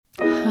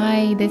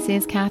Hi, this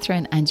is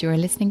Catherine, and you're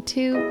listening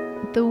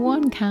to the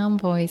One Calm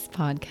Voice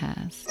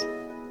podcast.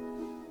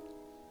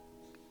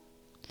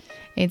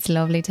 It's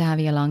lovely to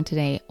have you along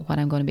today. What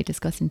I'm going to be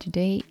discussing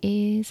today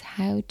is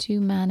how to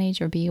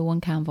manage or be a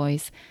one calm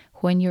voice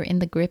when you're in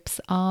the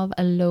grips of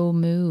a low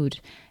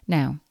mood.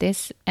 Now,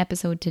 this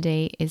episode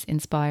today is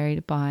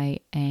inspired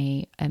by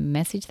a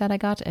message that I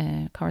got,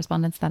 a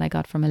correspondence that I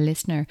got from a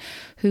listener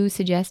who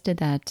suggested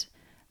that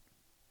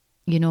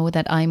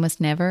that I must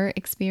never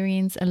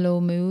experience a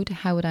low mood.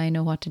 How would I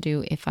know what to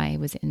do if I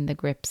was in the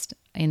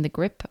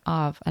grip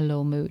of a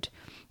low mood?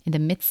 In the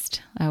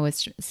midst, I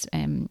was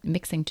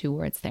mixing two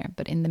words there,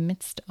 but in the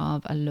midst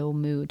of a low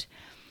mood,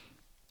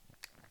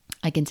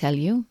 I can tell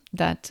you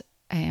that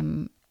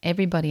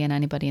everybody and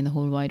anybody in the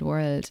whole wide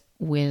world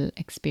will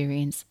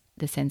experience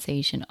the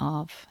sensation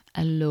of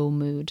a low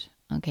mood.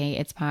 Okay,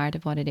 it's part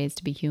of what it is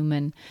to be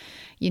human.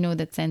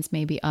 That sense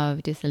maybe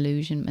of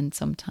disillusionment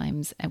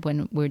sometimes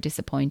when we're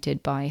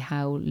disappointed by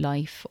how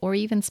life or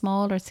even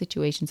smaller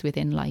situations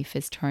within life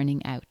is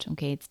turning out.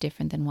 Okay, it's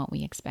different than what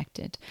we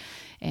expected.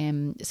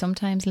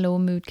 Sometimes low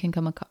mood can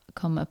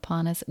come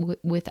upon us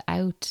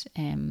without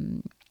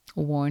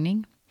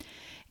warning.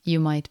 You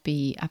might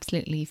be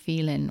absolutely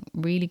feeling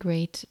really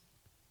great,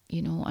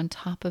 on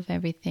top of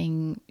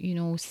everything,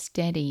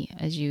 steady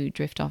as you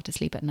drift off to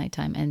sleep at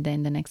nighttime. And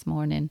then the next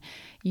morning,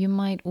 you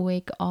might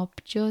wake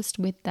up just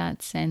with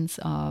that sense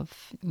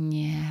of,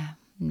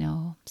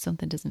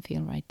 something doesn't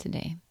feel right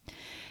today.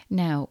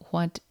 Now,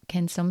 what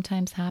can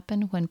sometimes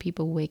happen when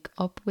people wake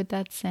up with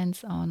that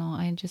sense, oh no,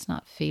 I'm just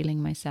not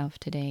feeling myself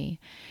today.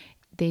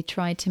 They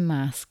try to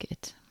mask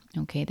it.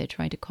 Okay, they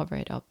try to cover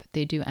it up.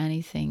 They do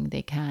anything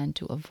they can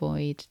to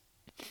avoid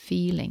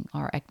feeling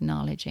or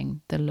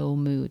acknowledging the low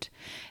mood.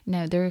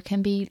 Now, there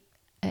can be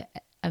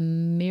a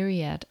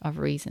myriad of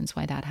reasons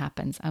why that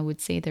happens. I would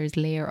say there's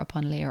layer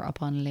upon layer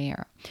upon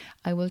layer.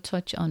 I will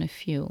touch on a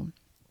few.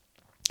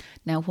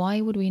 Now, why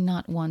would we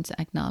not want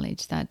to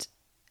acknowledge that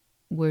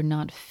we're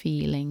not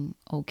feeling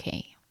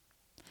okay?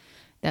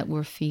 That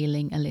we're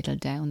feeling a little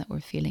down, that we're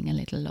feeling a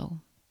little low?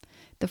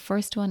 The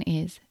first one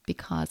is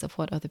because of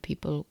what other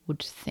people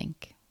would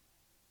think.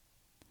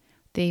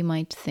 They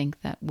might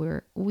think that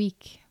we're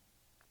weak.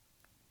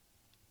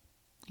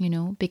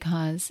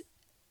 Because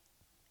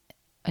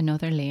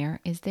another layer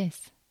is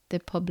this: the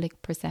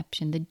public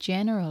perception, the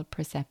general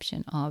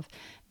perception of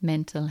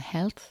mental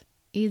health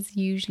is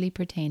usually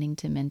pertaining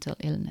to mental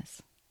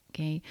illness.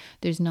 Okay,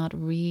 there's not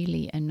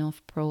really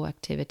enough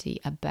proactivity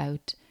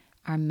about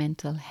our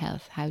mental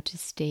health, how to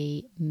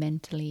stay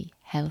mentally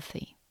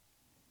healthy.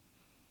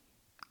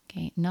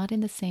 Okay, not in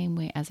the same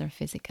way as our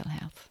physical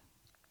health.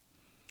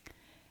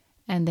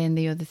 And then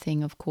the other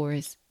thing, of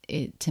course,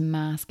 to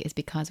mask is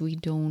because we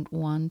don't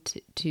want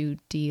to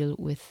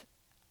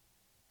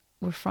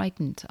we're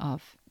frightened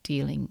of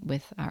dealing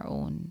with our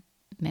own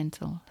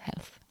mental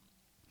health.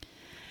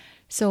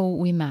 So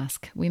we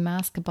mask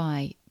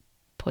by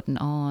putting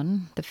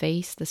on the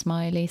face, the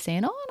smiley,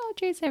 saying, oh no,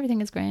 geez,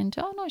 everything is grand.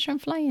 Oh no, sure, I'm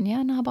flying.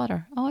 Yeah, no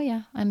bother. Oh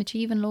yeah, I'm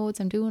achieving loads.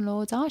 I'm doing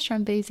loads. Oh sure,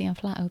 I'm busy. I'm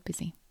flat out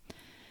busy.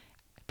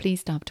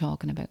 Please stop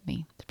talking about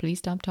me. Please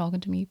stop talking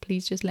to me.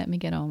 Please just let me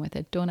get on with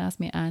it. Don't ask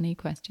me any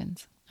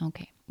questions.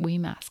 Okay, we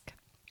mask.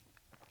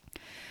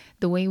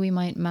 The way we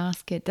might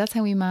mask it, that's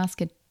how we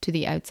mask it to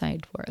the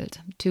outside world.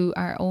 To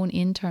our own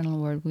internal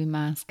world, we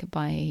mask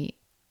by,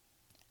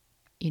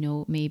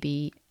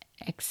 maybe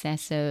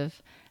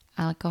excessive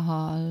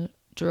alcohol,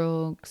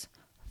 drugs,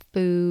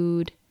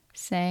 food,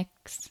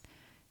 sex,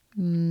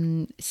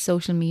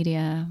 social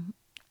media,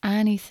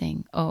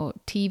 anything,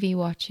 TV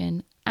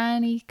watching,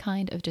 any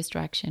kind of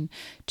distraction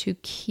to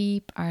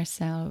keep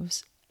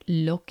ourselves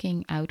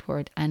looking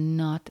outward and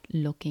not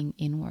looking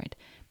inward.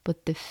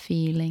 But the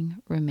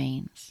feeling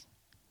remains.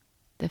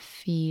 The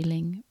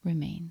feeling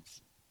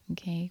remains.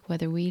 Okay,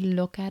 whether we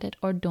look at it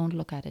or don't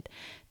look at it,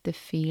 the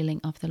feeling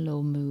of the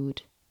low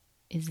mood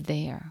is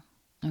there.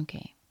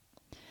 Okay.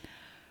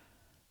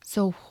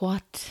 So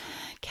what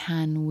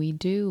can we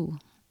do?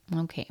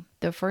 Okay,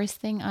 the first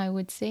thing I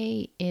would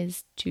say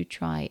is to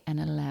try and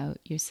allow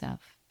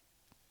yourself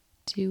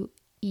to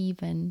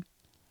even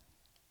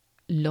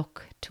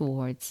look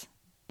towards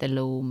the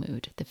low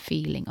mood, the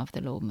feeling of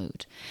the low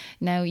mood.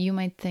 Now, you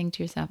might think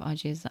to yourself, oh,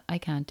 geez, I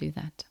can't do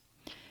that.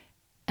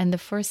 And the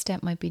first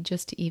step might be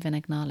just to even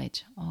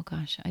acknowledge, oh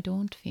gosh, I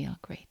don't feel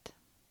great.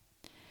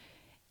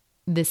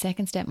 The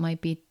second step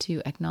might be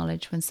to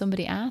acknowledge when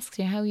somebody asks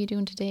you, how are you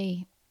doing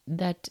today?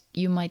 That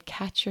you might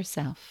catch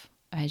yourself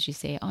as you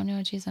say, oh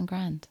no, geez, I'm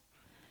grand.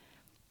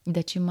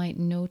 That you might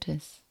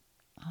notice,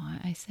 oh,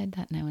 I said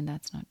that now and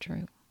that's not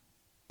true.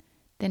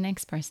 The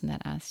next person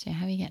that asks you,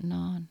 how are you getting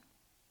on?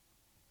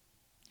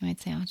 You might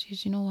say, oh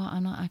geez, you know what?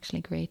 I'm not actually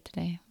great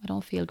today. I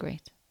don't feel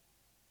great.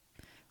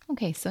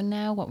 Okay, so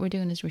now what we're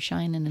doing is we're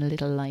shining a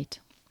little light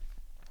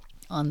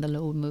on the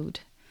low mood.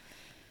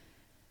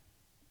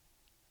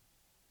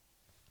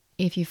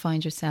 If you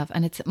find yourself,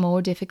 and it's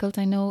more difficult,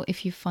 I know,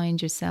 if you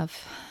find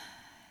yourself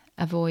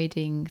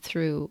avoiding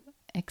through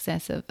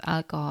excessive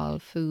alcohol,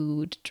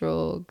 food,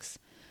 drugs,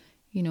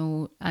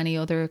 any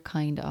other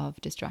kind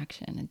of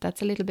distraction.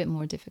 That's a little bit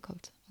more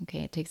difficult. Okay,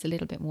 it takes a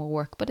little bit more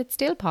work, but it's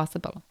still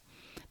possible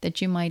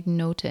that you might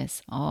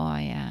notice, oh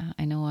yeah,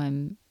 I know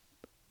I'm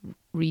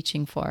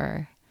reaching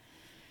for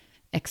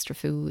extra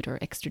food or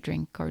extra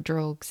drink or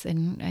drugs,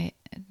 and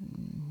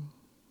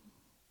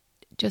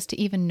just to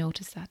even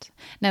notice that.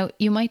 Now,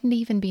 you mightn't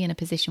even be in a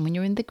position, when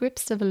you're in the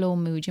grips of a low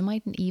mood, you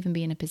mightn't even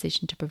be in a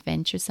position to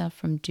prevent yourself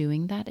from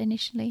doing that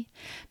initially.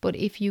 But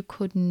if you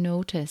could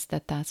notice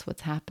that that's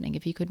what's happening,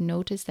 if you could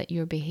notice that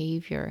your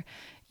behavior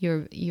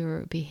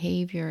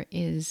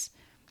is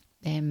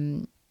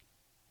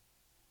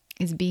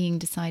being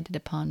decided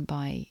upon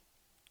by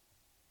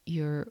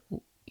your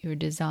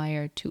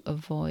desire to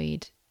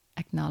avoid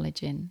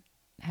acknowledging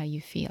how you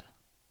feel.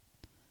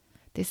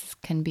 This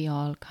can be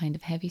all kind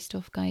of heavy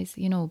stuff, guys,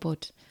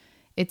 but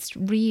it's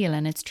real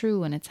and it's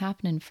true and it's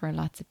happening for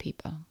lots of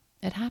people.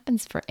 It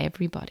happens for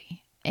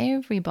everybody.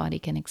 Everybody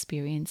can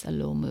experience a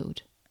low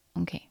mood.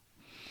 Okay.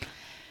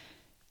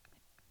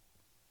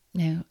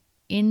 Now,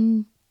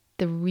 in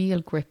the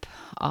real grip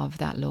of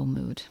that low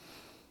mood,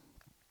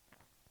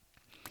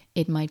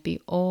 it might be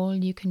all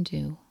you can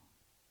do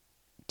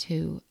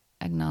to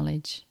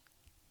acknowledge,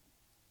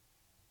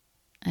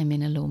 I'm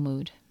in a low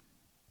mood.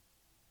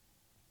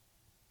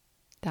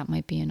 That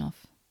might be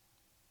enough.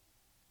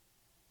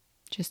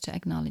 Just to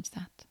acknowledge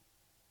that.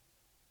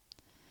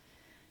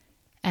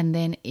 And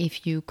then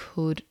if you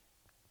could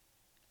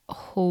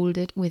hold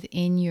it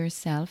within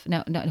yourself.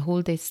 Now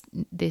hold this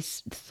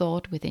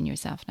thought within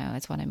yourself now,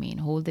 that's what I mean.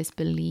 Hold this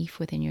belief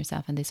within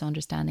yourself and this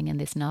understanding and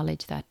this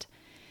knowledge that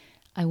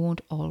I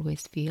won't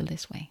always feel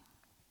this way.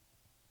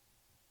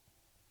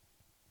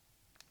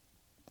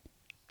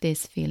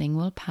 This feeling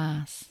will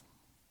pass.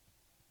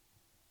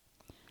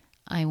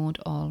 I won't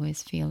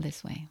always feel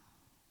this way.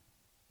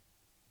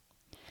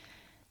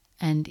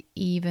 And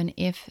even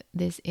if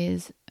this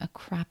is a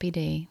crappy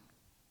day,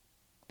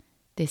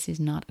 this is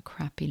not a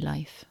crappy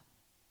life.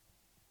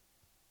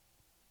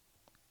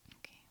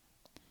 Okay.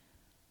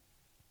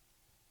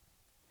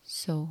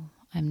 So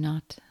I'm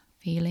not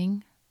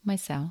feeling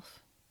myself.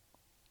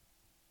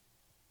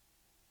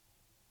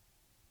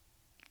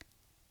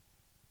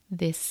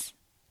 This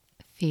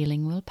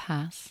feeling will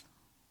pass.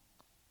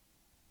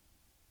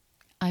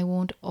 I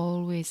won't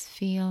always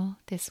feel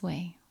this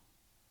way.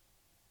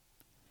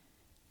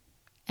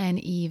 And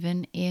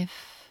even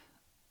if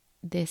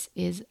this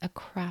is a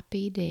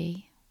crappy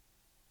day,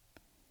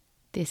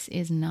 this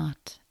is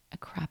not a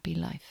crappy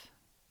life.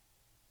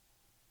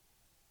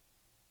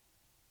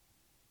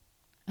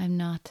 I'm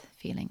not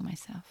feeling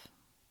myself.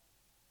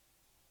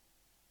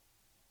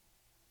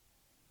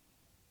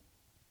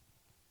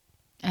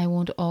 I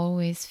won't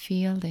always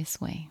feel this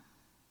way.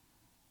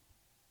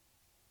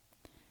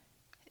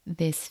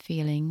 This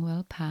feeling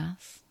will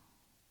pass.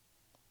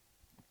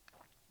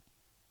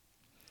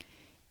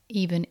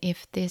 Even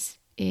if this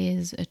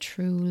is a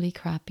truly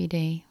crappy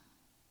day,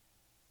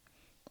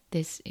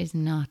 this is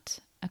not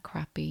a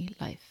crappy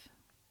life.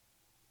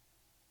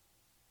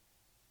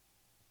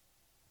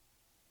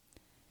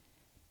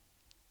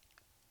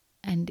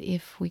 And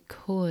if we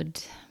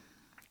could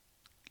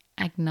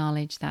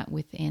acknowledge that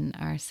within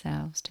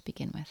ourselves to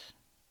begin with.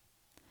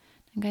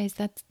 And guys,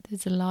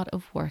 there's a lot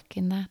of work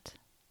in that.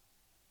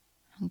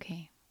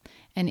 Okay.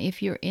 And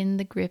if you're in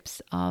the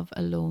grips of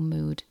a low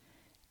mood,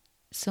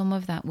 some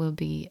of that will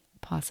be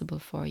possible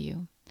for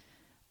you.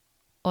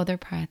 Other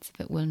parts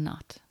of it will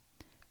not.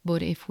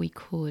 But if we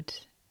could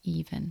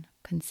even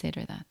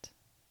consider that.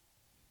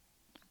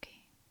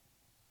 Okay.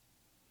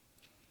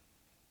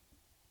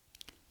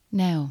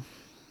 Now,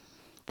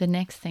 the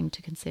next thing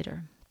to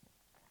consider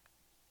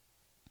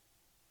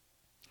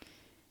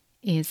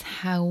is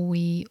how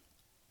we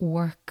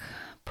work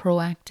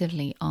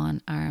proactively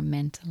on our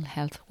mental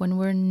health when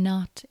we're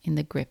not in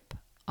the grip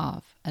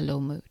of a low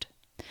mood.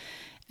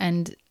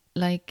 And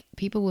like,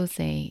 people will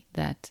say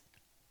that,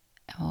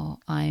 oh,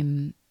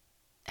 I'm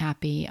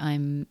happy,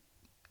 I'm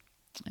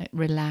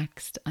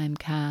relaxed, I'm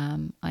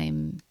calm,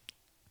 I'm,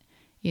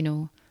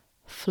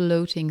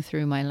 floating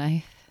through my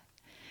life.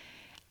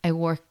 I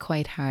work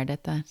quite hard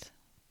at that.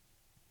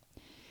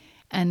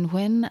 And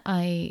when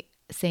I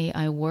say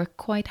I work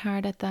quite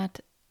hard at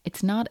that,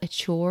 it's not a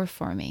chore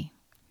for me,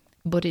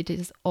 but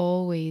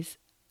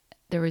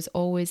there is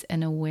always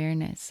an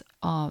awareness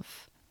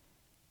of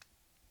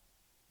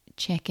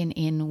checking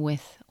in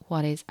with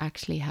what is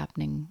actually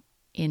happening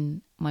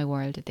in my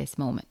world at this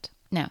moment.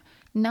 Now,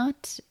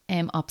 not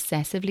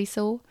obsessively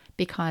so,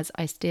 because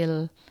I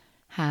still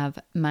have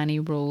many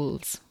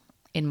roles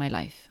in my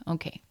life.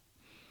 Okay.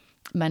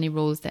 Many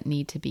roles that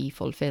need to be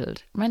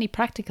fulfilled, many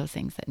practical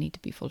things that need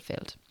to be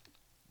fulfilled.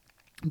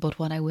 But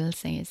what I will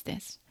say is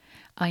this: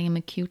 I am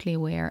acutely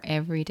aware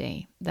every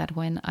day that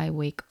when I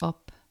wake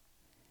up.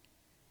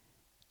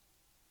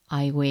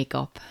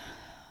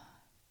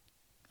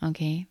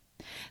 Okay?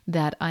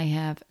 That I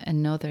have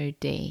another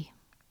day.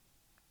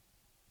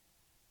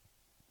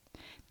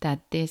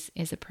 That this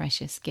is a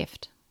precious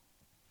gift.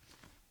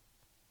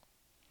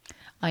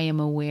 I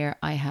am aware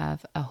I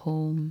have a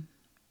home.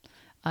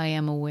 I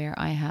am aware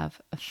I have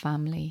a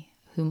family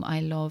whom I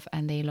love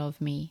and they love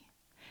me.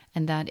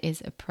 And that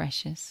is a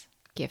precious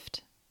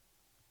gift.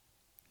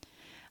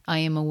 I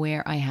am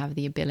aware I have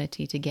the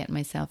ability to get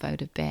myself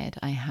out of bed.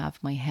 I have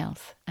my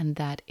health, and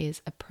that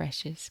is a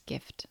precious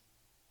gift.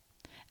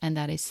 And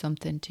that is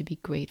something to be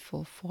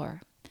grateful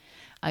for.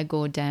 I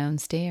go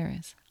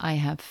downstairs. I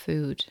have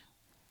food.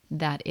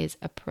 That is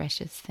a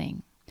precious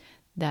thing.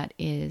 That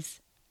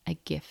is a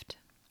gift.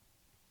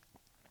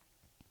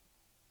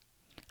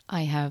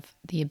 I have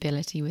the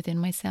ability within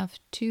myself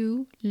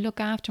to look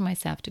after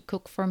myself, to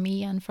cook for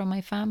me and for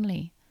my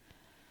family.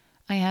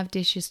 I have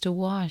dishes to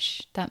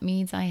wash. That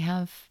means I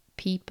have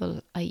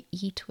people I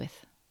eat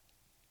with.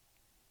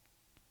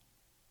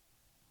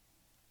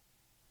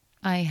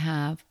 I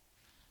have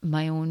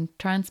my own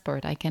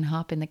transport. I can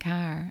hop in the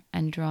car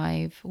and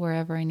drive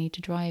wherever I need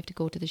to drive to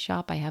go to the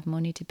shop. I have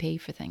money to pay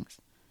for things.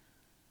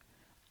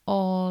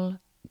 All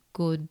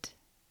good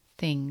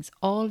things,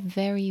 all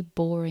very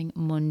boring,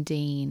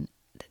 mundane,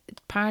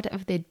 part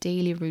of the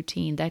daily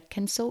routine that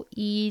can so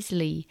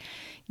easily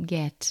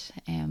get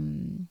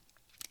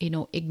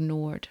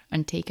ignored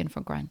and taken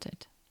for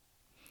granted.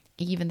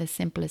 Even the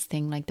simplest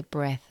thing like the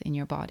breath in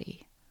your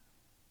body,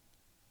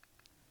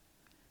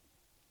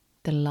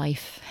 the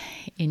life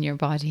in your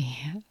body,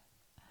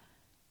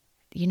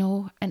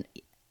 and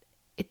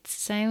it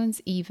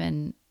sounds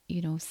even,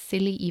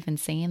 silly even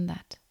saying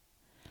that,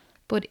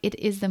 but it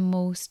is the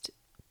most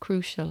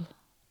crucial,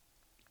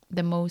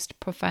 the most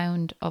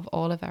profound of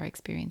all of our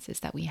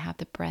experiences, that we have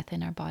the breath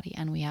in our body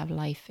and we have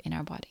life in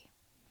our body.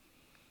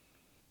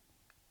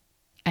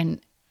 And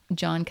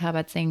Jon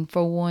Kabat-Zinn,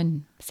 for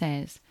one,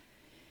 says,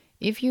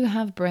 if you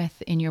have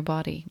breath in your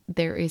body,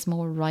 there is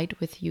more right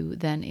with you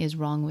than is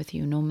wrong with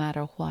you, no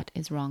matter what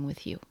is wrong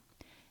with you.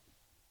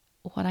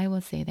 What I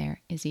will say there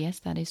is, yes,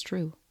 that is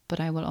true. But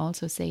I will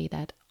also say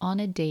that on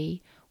a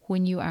day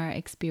when you are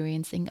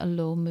experiencing a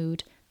low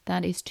mood,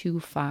 that is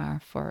too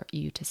far for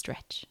you to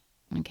stretch.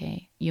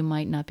 Okay? You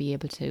might not be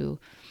able to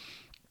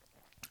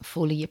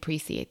fully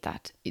appreciate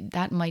that.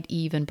 That might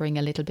even bring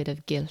a little bit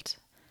of guilt.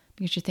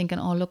 Because you're thinking,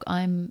 oh, look,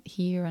 I'm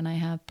here and I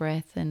have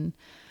breath, and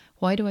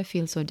why do I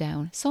feel so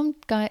down? Some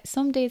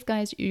days,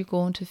 guys, you're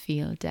going to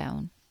feel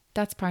down.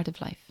 That's part of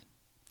life.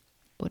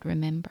 But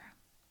remember,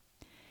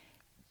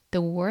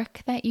 the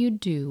work that you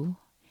do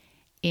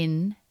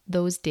in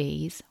those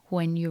days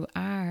when you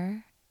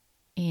are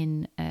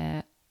in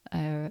a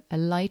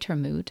lighter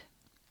mood,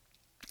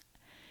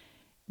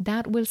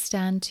 that will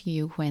stand to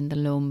you when the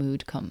low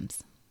mood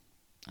comes.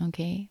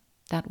 Okay?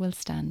 That will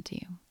stand to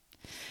you.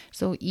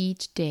 So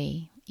each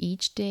day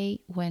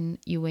when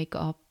you wake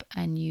up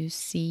and you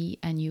see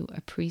and you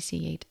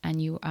appreciate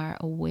and you are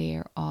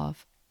aware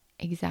of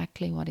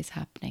exactly what is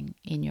happening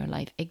in your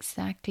life,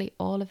 exactly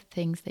all of the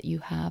things that you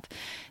have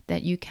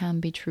that you can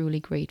be truly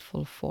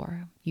grateful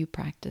for, you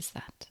practice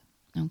that.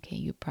 Okay,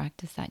 you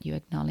practice that, you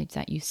acknowledge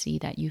that, you see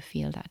that, you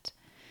feel that.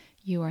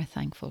 You are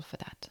thankful for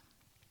that.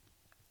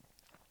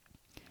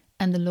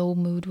 And the low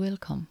mood will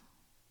come.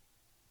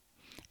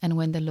 And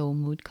when the low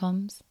mood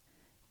comes,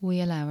 we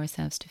allow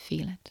ourselves to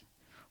feel it.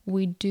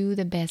 We do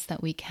the best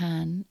that we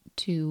can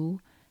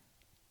to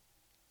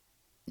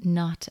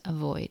not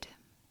avoid.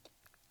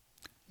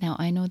 Now,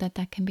 I know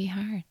that can be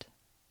hard.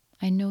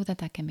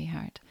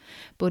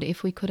 But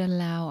if we could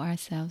allow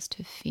ourselves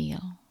to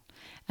feel,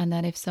 and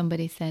that if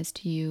somebody says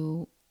to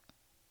you,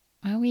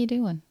 how are you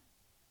doing?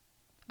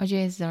 Or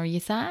Jesus, are you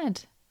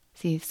sad?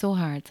 See, it's so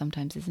hard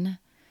sometimes, isn't it?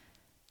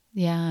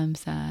 Yeah, I'm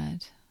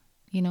sad.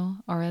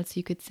 Or else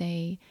you could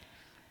say,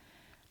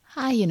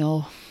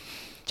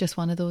 just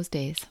one of those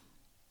days.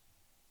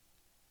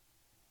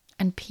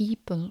 And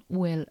people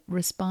will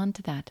respond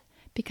to that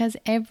because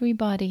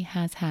everybody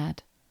has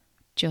had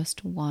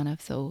just one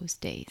of those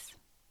days.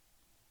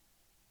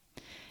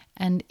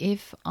 And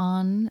if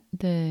on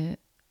the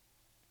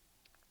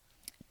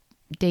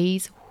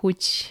days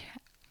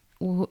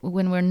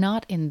when we're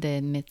not in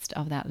the midst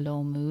of that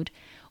low mood,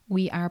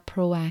 we are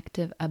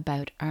proactive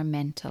about our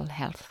mental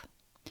health.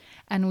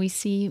 And we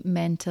see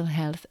mental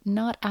health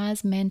not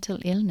as mental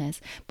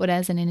illness, but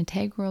as an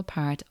integral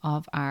part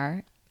of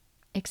our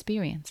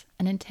experience,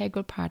 an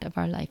integral part of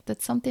our life.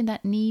 That's something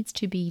that needs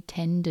to be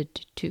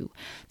tended to,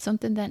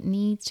 something that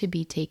needs to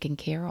be taken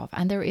care of.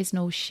 And there is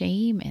no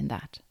shame in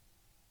that.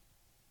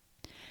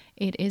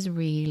 It is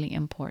really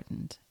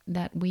important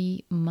that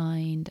we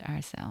mind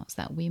ourselves,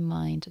 that we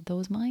mind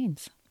those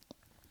minds,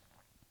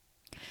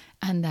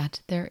 and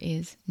that there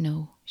is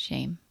no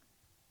shame.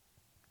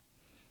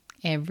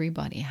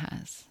 Everybody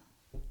has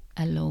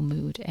a low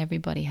mood.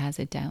 Everybody has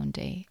a down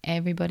day.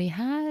 Everybody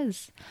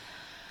has,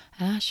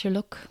 sure,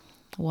 look,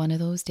 one of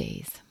those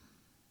days.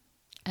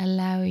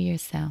 Allow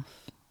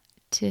yourself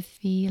to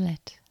feel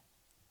it.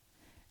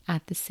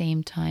 At the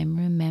same time,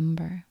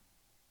 remember,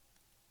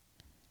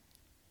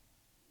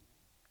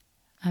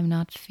 I'm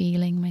not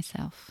feeling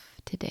myself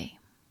today.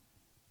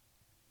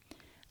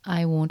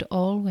 I won't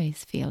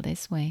always feel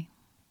this way.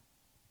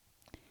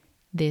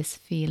 This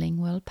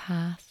feeling will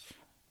pass.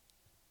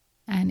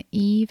 And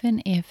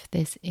even if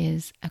this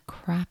is a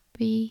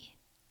crappy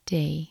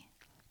day,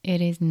 it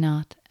is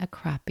not a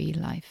crappy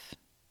life.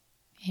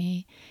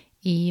 Okay?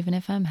 Even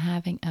if I'm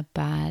having a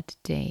bad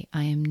day,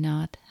 I am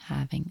not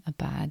having a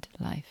bad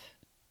life.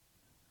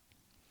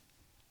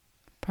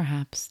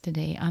 Perhaps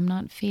today I'm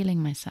not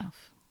feeling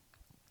myself.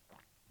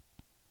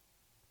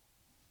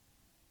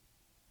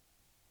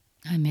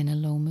 I'm in a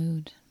low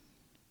mood.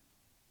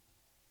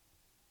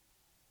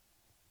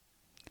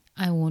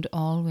 I won't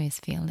always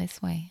feel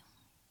this way.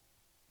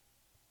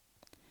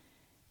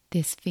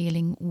 This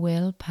feeling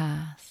will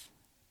pass.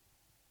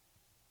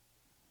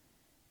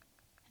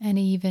 And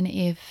even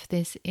if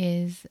this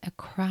is a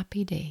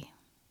crappy day,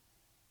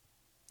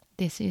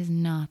 this is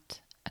not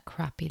a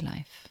crappy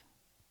life.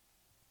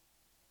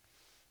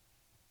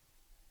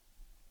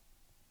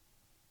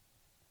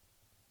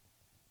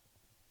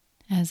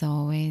 As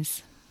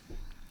always,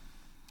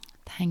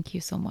 thank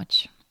you so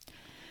much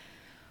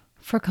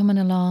for coming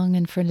along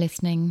and for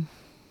listening.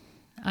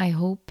 I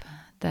hope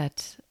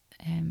that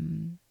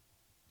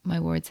my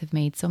words have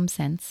made some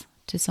sense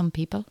to some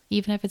people,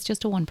 even if it's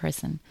just to one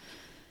person.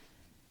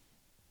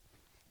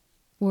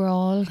 We're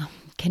all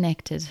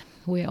connected.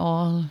 We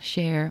all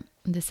share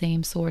the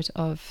same sort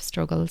of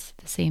struggles,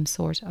 the same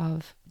sort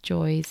of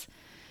joys.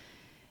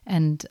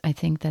 And I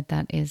think that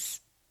that is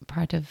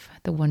part of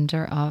the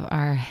wonder of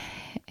our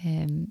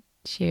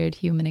shared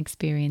human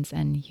experience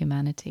and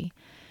humanity.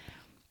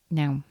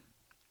 Now,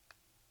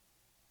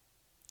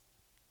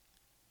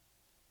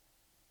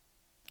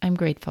 I'm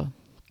grateful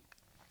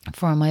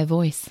for my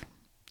voice.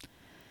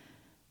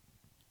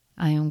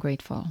 I am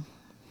grateful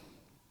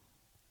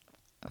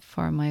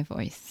for my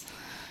voice.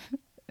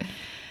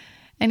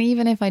 And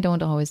even if I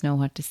don't always know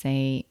what to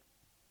say,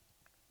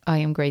 I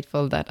am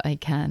grateful that I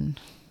can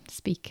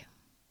speak.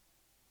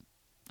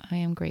 I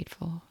am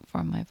grateful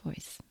for my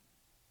voice.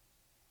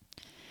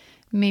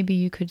 Maybe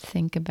you could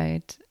think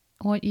about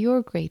what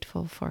you're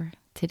grateful for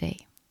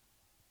today.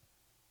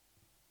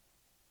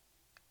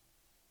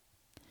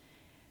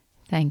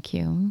 Thank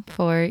you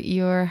for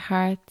your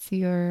hearts,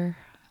 your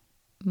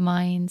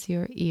minds,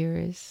 your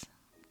ears,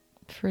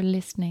 for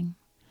listening,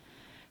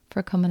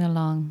 for coming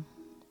along,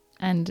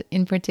 and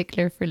in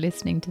particular for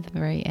listening to the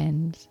very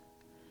end.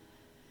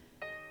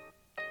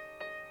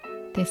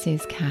 This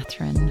is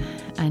Catherine,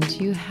 and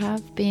you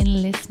have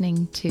been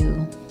listening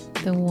to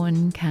the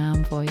One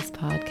Calm Voice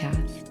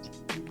podcast.